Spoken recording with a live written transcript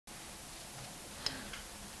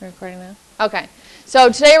We're recording now? Okay.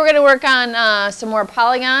 So today we're going to work on some more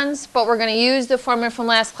polygons, but we're going to use the formula from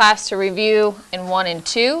last class to review in 1 and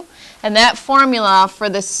 2. And that formula for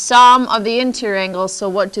the sum of the interior angles, so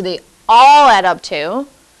what do they all add up to?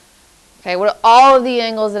 Okay, what are all of the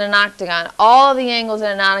angles in an octagon? All of the angles in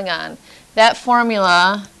an octagon. That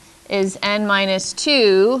formula is n minus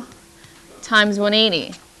 2 times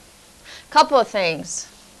 180. Couple of things.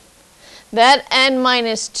 That n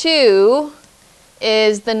minus 2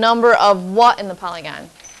 is the number of what in the polygon?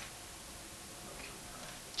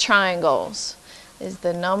 Triangles. Is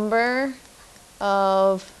the number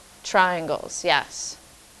of triangles, yes.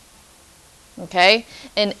 Okay,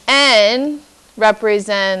 and n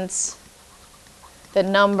represents the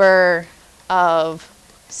number of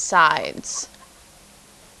sides.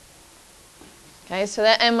 Okay, so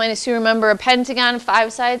that n minus 2, remember a pentagon,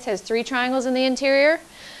 5 sides, has 3 triangles in the interior.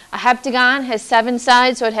 A heptagon has 7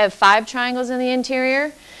 sides, so it has 5 triangles in the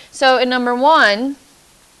interior. So in number 1,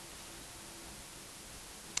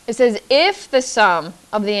 it says if the sum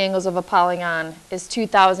of the angles of a polygon is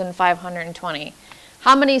 2,520,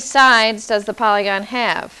 how many sides does the polygon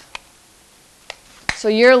have? So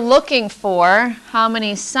you're looking for how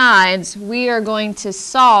many sides. We are going to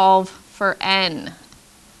solve for n.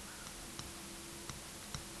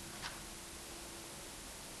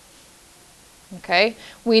 Okay,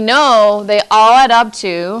 we know they all add up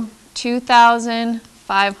to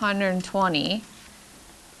 2,520.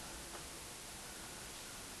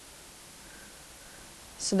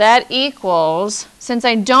 So that equals, since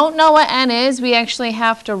I don't know what n is, we actually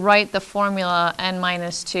have to write the formula n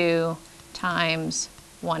minus 2 times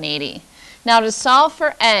 180. Now to solve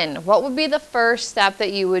for n, what would be the first step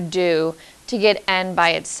that you would do to get n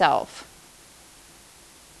by itself?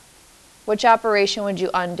 Which operation would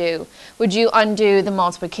you undo? Would you undo the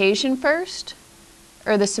multiplication first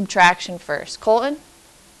or the subtraction first? Colton? I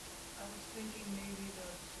was thinking maybe the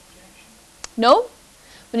subtraction. No?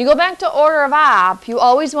 When you go back to order of op, you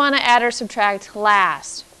always want to add or subtract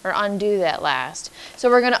last or undo that last. So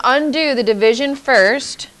we're going to undo the division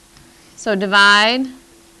first. So divide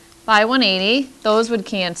by 180. Those would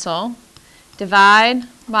cancel. Divide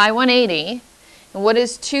by 180. And what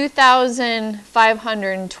is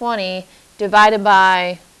 2,520 divided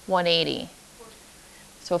by 180?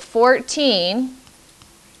 So 14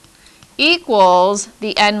 equals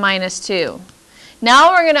the n minus 2.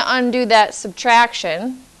 Now we're going to undo that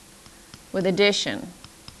subtraction with addition.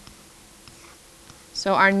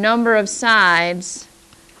 So our number of sides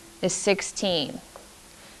is 16.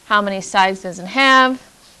 How many sides does it have?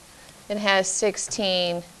 It has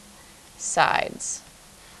 16 sides.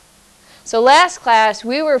 So last class,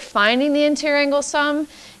 we were finding the interior angle sum.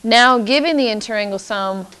 Now, given the interior angle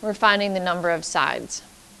sum, we're finding the number of sides.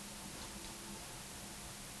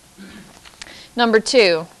 Number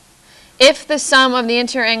 2, if the sum of the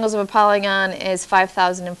interior angles of a polygon is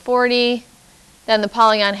 5,040, then the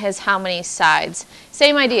polygon has how many sides?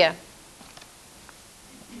 Same idea.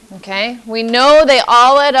 Okay, we know they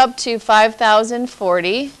all add up to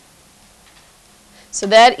 5,040. So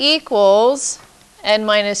that equals n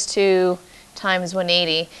minus 2 times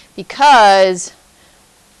 180 because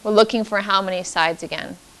we're looking for how many sides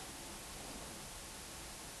again.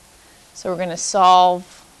 So we're going to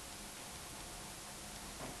solve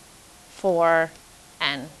for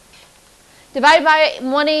n. Divided by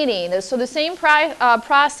 180. So the same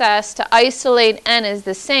process to isolate n is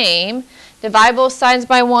the same. Divide both sides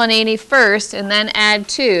by 180 first and then add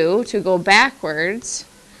 2 to go backwards.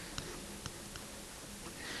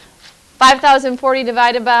 5,040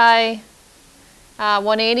 divided by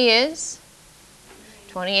 180 is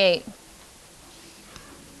 28.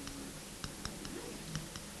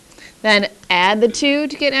 Then add the 2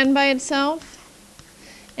 to get n by itself,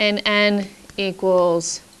 and n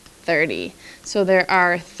equals 30. So there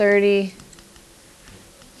are 30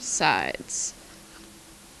 sides.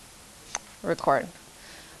 Record.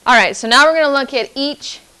 All right, so now we're going to look at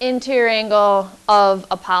each interior angle of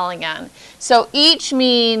a polygon. So each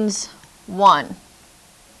means 1.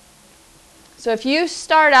 So if you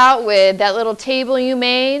start out with that little table you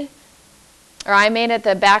made, or I made at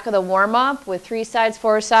the back of the warm-up with 3 sides,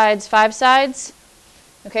 4 sides, 5 sides.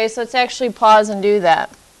 Okay, so let's actually pause and do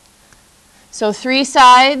that. So 3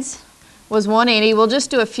 sides was 180. We'll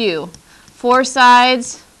just do a few. 4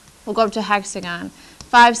 sides, we'll go up to hexagon.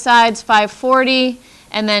 5 sides, 540.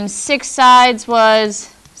 And then 6 sides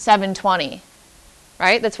was 720.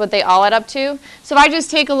 Right? That's what they all add up to. So if I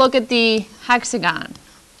just take a look at the hexagon,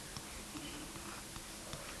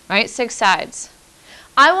 right, 6 sides.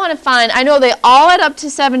 I want to find, I know they all add up to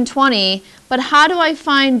 720, but how do I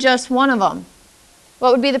find just one of them?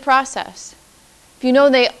 What would be the process? If you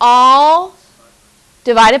know they all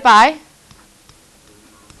divide it by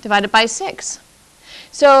 6.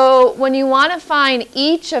 So when you want to find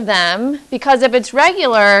each of them, because if it's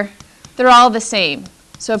regular, they're all the same.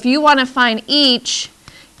 So if you want to find each,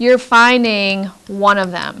 you're finding one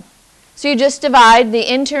of them. So you just divide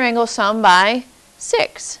the interior angle sum by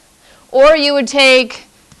 6. Or you would take,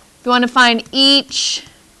 if you want to find each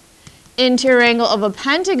interior angle of a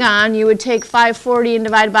pentagon, you would take 540 and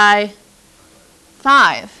divide by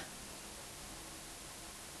 5.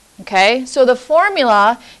 Okay, so the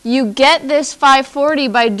formula, you get this 540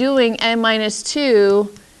 by doing n minus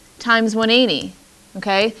 2 times 180.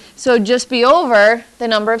 Okay, so just be over the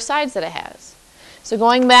number of sides that it has. So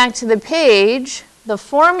going back to the page, the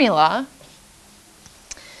formula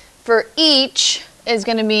for each is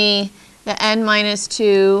going to be the n minus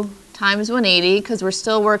 2 times 180, because we're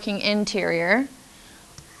still working interior,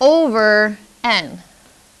 over n.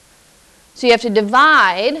 So you have to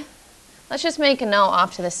divide. Let's just make a note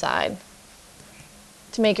off to the side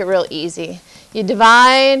to make it real easy. You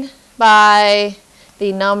divide by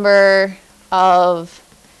the number of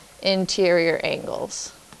interior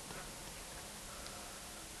angles.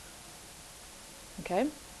 Okay?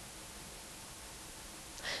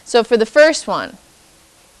 So for the first one,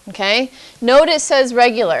 okay, note it says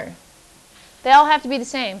regular. They all have to be the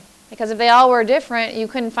same, because if they all were different, you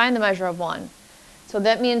couldn't find the measure of one. So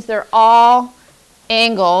that means they're all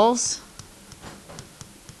angles.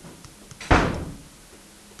 I'm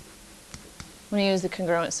going to use the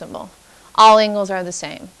congruent symbol. All angles are the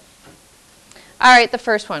same. All right, the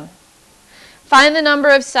first one. Find the number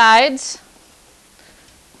of sides.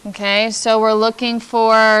 Okay, so we're looking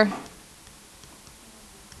for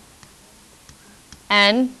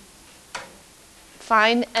n.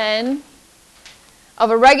 Find n of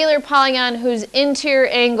a regular polygon whose interior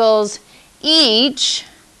angles each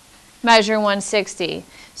measure 160.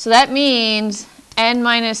 So that means n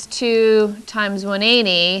minus 2 times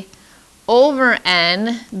 180 over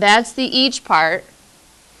n, that's the each part,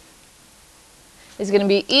 is going to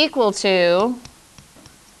be equal to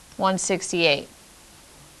 168.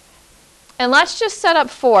 And let's just set up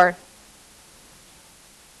 4.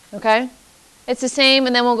 Okay? It's the same,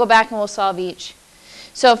 and then we'll go back and we'll solve each.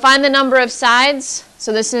 So find the number of sides.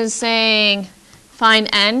 So this is saying find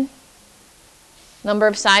n. Number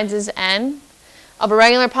of sides is n. Of a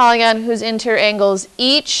regular polygon whose interior angles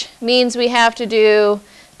each means we have to do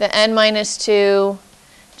the n minus 2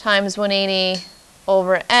 times 180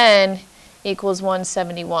 over n equals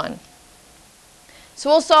 171. So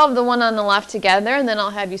we'll solve the one on the left together, and then I'll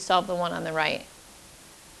have you solve the one on the right.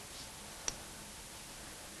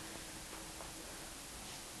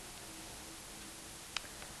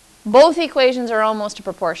 Both equations are almost a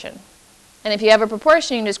proportion. And if you have a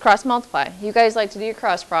proportion, you can just cross multiply. You guys like to do your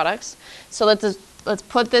cross products. So let's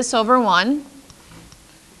put this over 1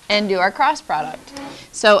 and do our cross product.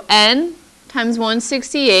 So n times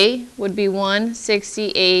 168 would be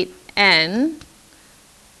 168n.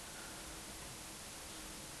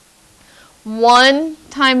 1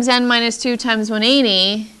 times n minus 2 times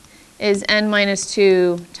 180 is n minus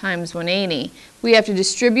 2 times 180. We have to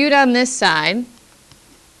distribute on this side.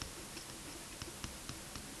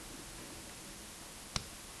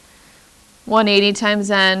 (180 times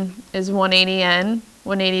n is 180n.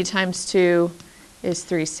 180 times 2 is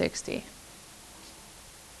 360.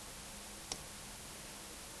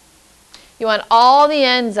 You want all the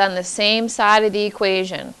n's on the same side of the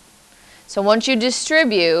equation. So once you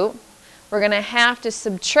distribute, we're going to have to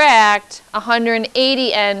subtract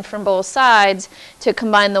 180n from both sides to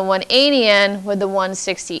combine the 180n with the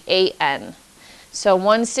 168n. So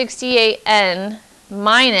 168n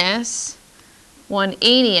minus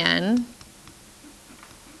 180n.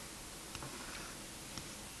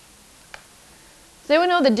 Does anyone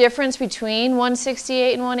know the difference between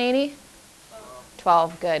 168 and 180?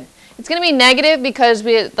 12, good. It's going to be negative because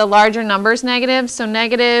the larger number is negative, so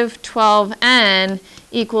negative 12n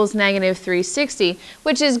equals negative 360,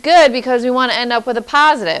 which is good because we want to end up with a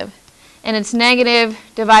positive. And it's negative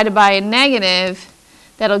divided by a negative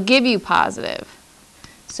that'll give you positive.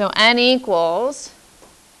 So n equals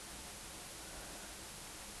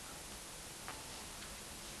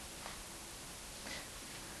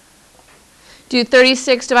do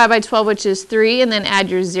 36 divided by 12, which is 3, and then add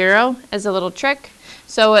your 0 as a little trick.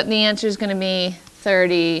 So the answer is going to be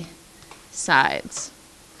 30 sides.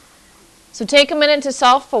 So take a minute to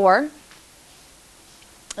solve 4,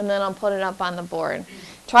 and then I'll put it up on the board.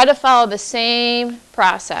 Try to follow the same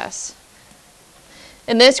process.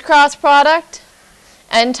 In this cross product,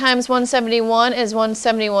 n times 171 is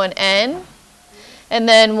 171n. And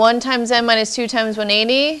then 1 times n minus 2 times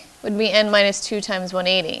 180 would be n minus 2 times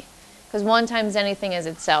 180. Because 1 times anything is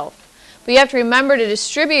itself. But you have to remember to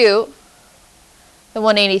distribute the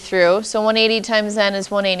 180 through. So 180 times n is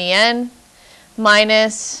 180n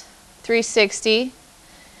minus 360.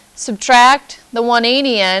 Subtract the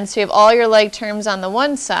 180n, so you have all your like terms on the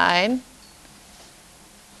one side.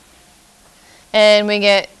 And we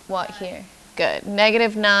get what here? Good.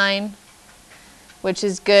 Negative 9, which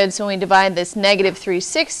is good. So when we divide this negative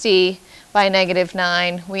 360 by negative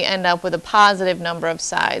 9, we end up with a positive number of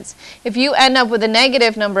sides. If you end up with a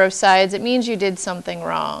negative number of sides, it means you did something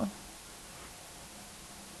wrong.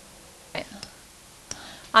 Okay.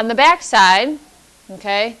 On the back side,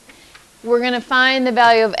 okay, we're going to find the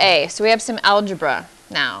value of a. So we have some algebra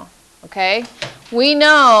now. Okay? We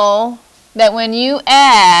know that when you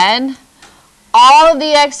add all of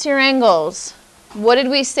the exterior angles, what did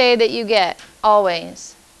we say that you get?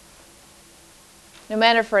 Always. No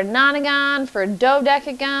matter for a nonagon, for a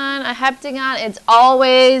dodecagon, a heptagon, it's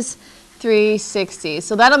always 360.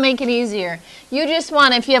 So that'll make it easier. You just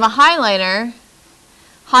want, if you have a highlighter,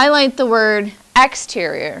 highlight the word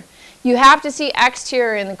exterior. You have to see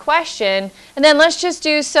exterior in the question. And then let's just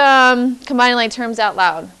do some combining like terms out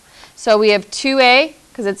loud. So we have 2a,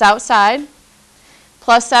 because it's outside,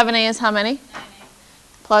 plus 7a is how many? 9a.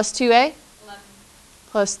 Plus 2a? 11.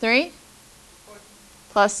 Plus 3? 14.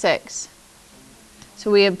 Plus 6. So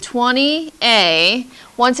we have 20a.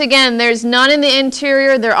 Once again, there's none in the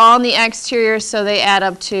interior. They're all in the exterior, so they add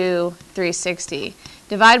up to 360.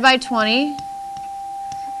 Divide by 20,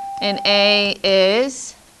 and a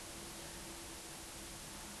is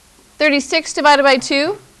 36 divided by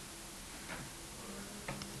 2.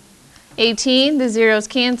 18. The zeros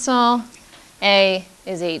cancel. A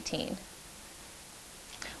is 18.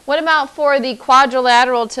 What about for the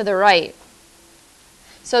quadrilateral to the right?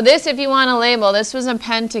 So this, if you want to label, this was a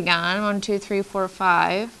pentagon. 1, 2, 3, 4,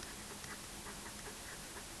 5.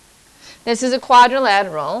 This is a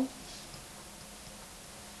quadrilateral.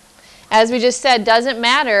 As we just said, doesn't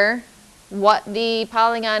matter what the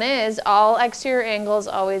polygon is. All exterior angles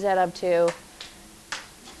always add up to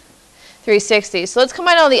 360. So let's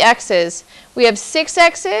combine all the x's. We have 6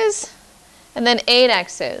 x's and then 8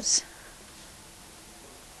 x's.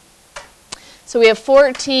 So we have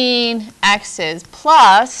 14 x's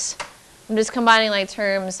plus, I'm just combining like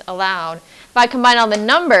terms aloud. If I combine all the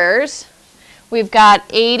numbers, we've got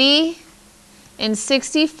 80 and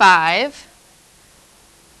 65.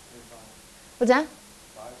 What's that?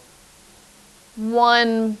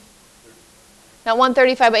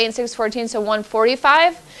 135 by 8 and 6 is 14, so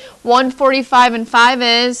 145. 145 and 5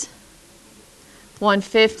 is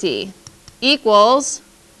 150 equals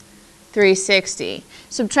 360.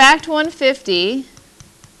 Subtract 150.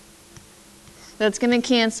 That's going to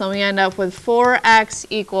cancel. We end up with 4x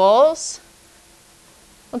equals,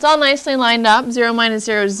 well, it's all nicely lined up. 0 minus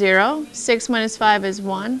 0 is 0. 6 minus 5 is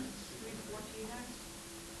 1.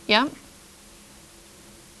 Yeah.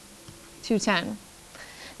 210.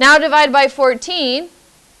 Now divide by 14.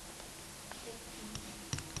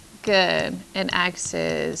 Good. And x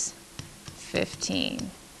is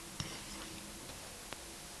 15.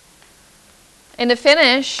 And to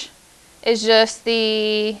finish is just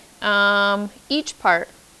the each part.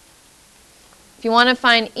 If you want to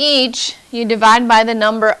find each, you divide by the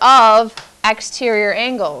number of exterior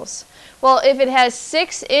angles. Well, if it has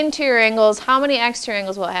 6 interior angles, how many exterior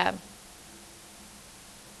angles will it have?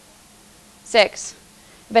 6.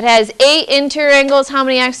 If it has 8 interior angles, how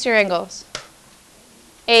many exterior angles?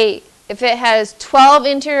 8. If it has 12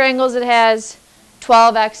 interior angles, it has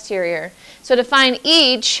 12 exterior. So to find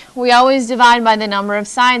each, we always divide by the number of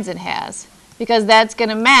sides it has, because that's going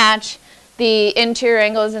to match the interior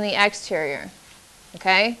angles and the exterior.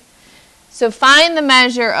 Okay? So find the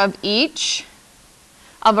measure of each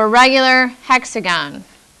of a regular hexagon.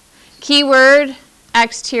 Keyword,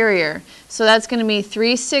 exterior. So that's going to be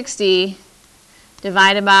 360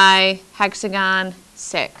 divided by hexagon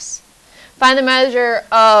 6. Find the measure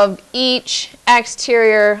of each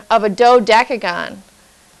exterior of a dodecagon.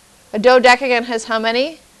 A dodecagon has how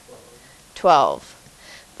many? 12.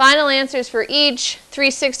 Final answers for each.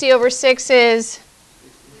 360 over 6 is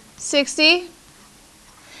 60.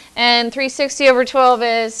 And 360 over 12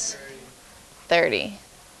 is 30.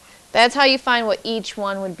 That's how you find what each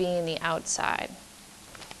one would be in the outside.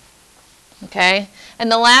 Okay? And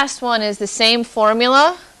the last one is the same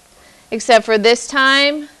formula, except for this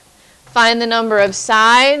time, find the number of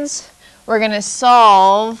sides. We're going to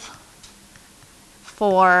solve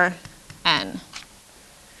for n.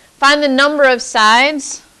 Find the number of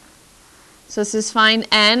sides. So this is find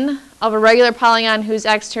n of a regular polygon whose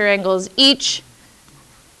exterior angles each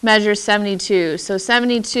measures 72. So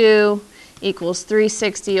 72 equals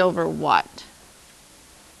 360 over what?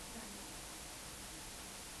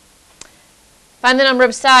 Find the number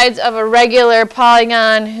of sides of a regular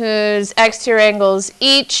polygon whose exterior angles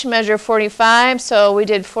each measure 45. So we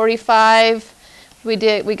did 45. We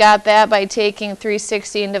got that by taking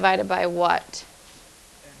 360 and divided by what?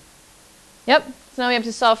 Yep. So now we have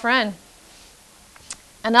to solve for n.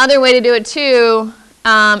 Another way to do it too,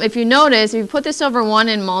 if you notice, if you put this over 1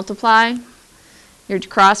 and multiply your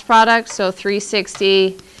cross product, so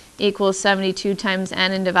 360 equals 72 times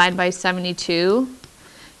n and divide by 72.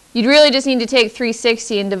 You'd really just need to take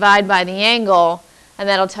 360 and divide by the angle, and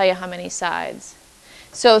that'll tell you how many sides.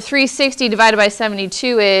 So 360 divided by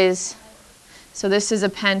 72 is, so this is a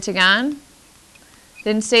pentagon.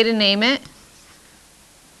 Didn't say to name it.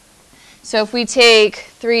 So if we take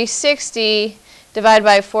 360 divided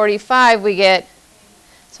by 45, we get,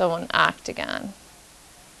 so an octagon.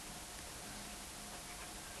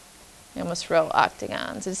 I almost wrote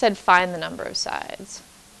octagons. It said find the number of sides.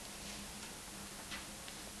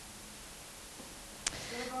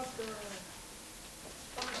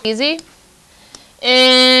 Easy.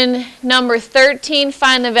 In number 13,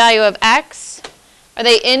 find the value of x. Are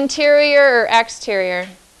they interior or exterior?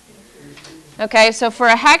 Okay, so for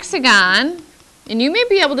a hexagon, and you may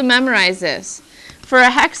be able to memorize this. For a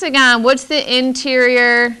hexagon, what's the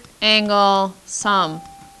interior angle sum?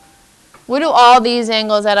 What do all these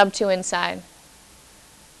angles add up to inside?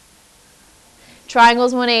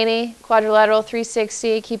 Triangle's 180, quadrilateral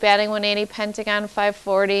 360, keep adding 180, pentagon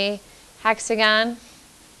 540, hexagon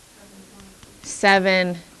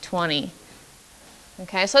 720.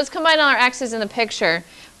 Okay, so let's combine all our x's in the picture.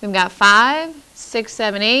 We've got 5, 6,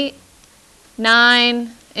 7, 8,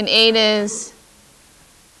 9, and 8 is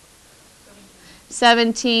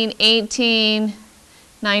 17, 18,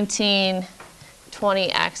 19,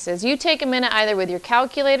 20 x's. You take a minute either with your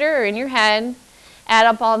calculator or in your head, add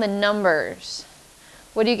up all the numbers.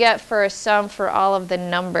 What do you get for a sum for all of the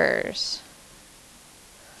numbers?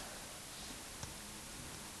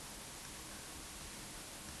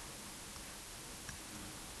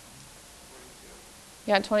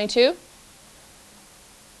 You got 22?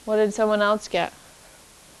 What did someone else get?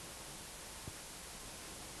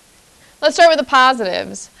 Let's start with the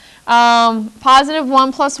positives. Positive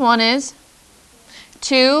 1 plus 1 is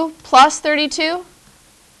 2 plus 32?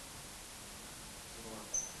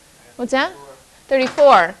 What's that?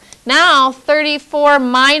 34. Now 34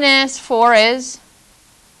 minus 4 is?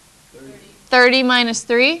 30 minus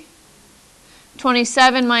 3?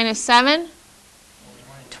 27 minus 7?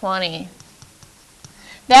 20.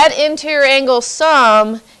 That interior angle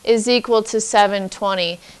sum is equal to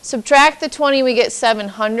 720. Subtract the 20, we get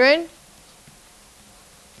 700.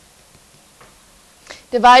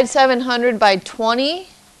 Divide 700 by 20.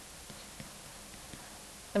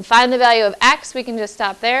 And find the value of x. We can just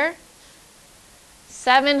stop there.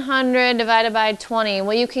 700 divided by 20.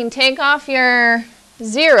 Well, you can take off your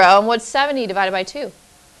 0. And what's 70 divided by 2?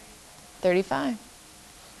 35.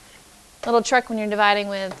 Little trick when you're dividing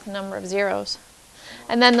with a number of zeros.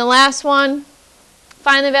 And then the last one,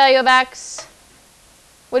 find the value of x.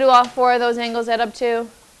 What do all 4 of those angles add up to?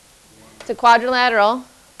 It's a quadrilateral.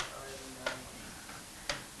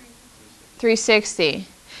 360.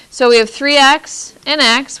 So we have 3x and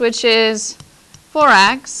x, which is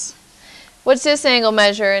 4x. What's this angle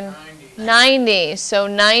measure in? 90. So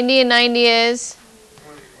 90 and 90 is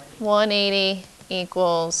 180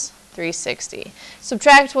 equals 360.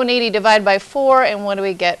 Subtract 180, divide by 4, and what do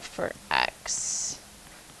we get for x?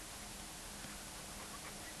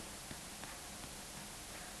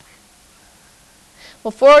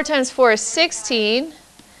 Well, 4 times 4 is 16.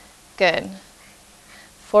 Good.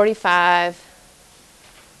 45